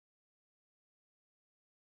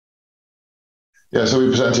Yeah, so we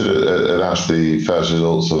presented at ASH the first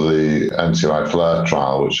results of the NCI FLAIR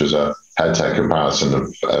trial, which was a head-to-head comparison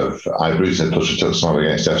of Ibrutinib plus Rituximab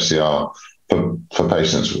against FCR for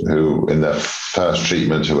patients who, in their first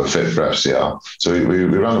treatment, who were fit for FCR. So we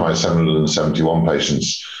randomized 771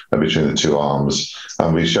 patients between the two arms,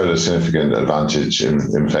 and we showed a significant advantage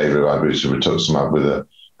in favour of Ibrutinib Rituximab with a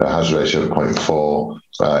hazard ratio of 0.4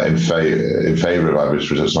 in favour of Ibrutinib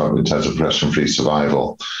Rituximab in terms of progression-free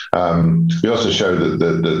survival. We also showed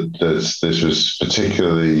that this was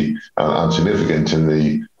particularly significant in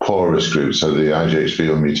the poor risk group, so the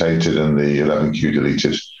IGHV unmutated and the 11q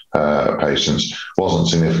deleted patients. Wasn't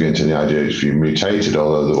significant in the IGHV mutated,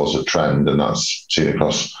 although there was a trend, and that's seen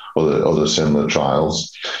across other similar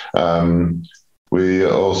trials. We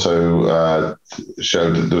also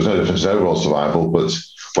showed that there was no difference in overall survival, but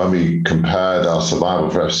when we compared our survival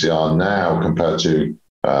for FCR now compared to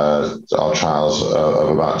our trials of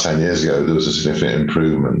about 10 years ago, there was a significant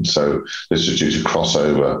improvement. So this was due to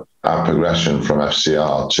crossover and progression from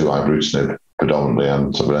FCR to Ibrutinib predominantly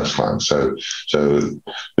and to venetoclax. So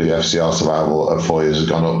the FCR survival at 4 years has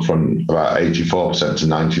gone up from about 84% to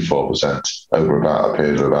 94% over about a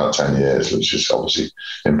period of about 10 years, which is obviously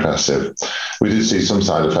impressive. We did see some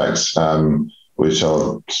side effects, which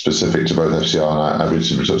are specific to both FCR and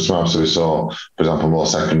Ibrutinib Rituximab. So we saw, for example, more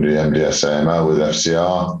secondary MDS AML with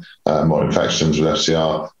FCR, more infections with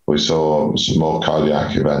FCR. We saw some more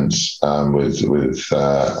cardiac events with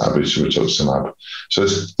Ibrutinib Rituximab. So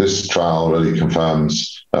this trial really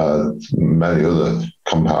confirms many other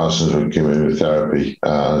comparisons with chemotherapy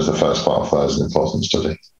as the first part of FLAIR is an important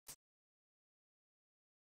study.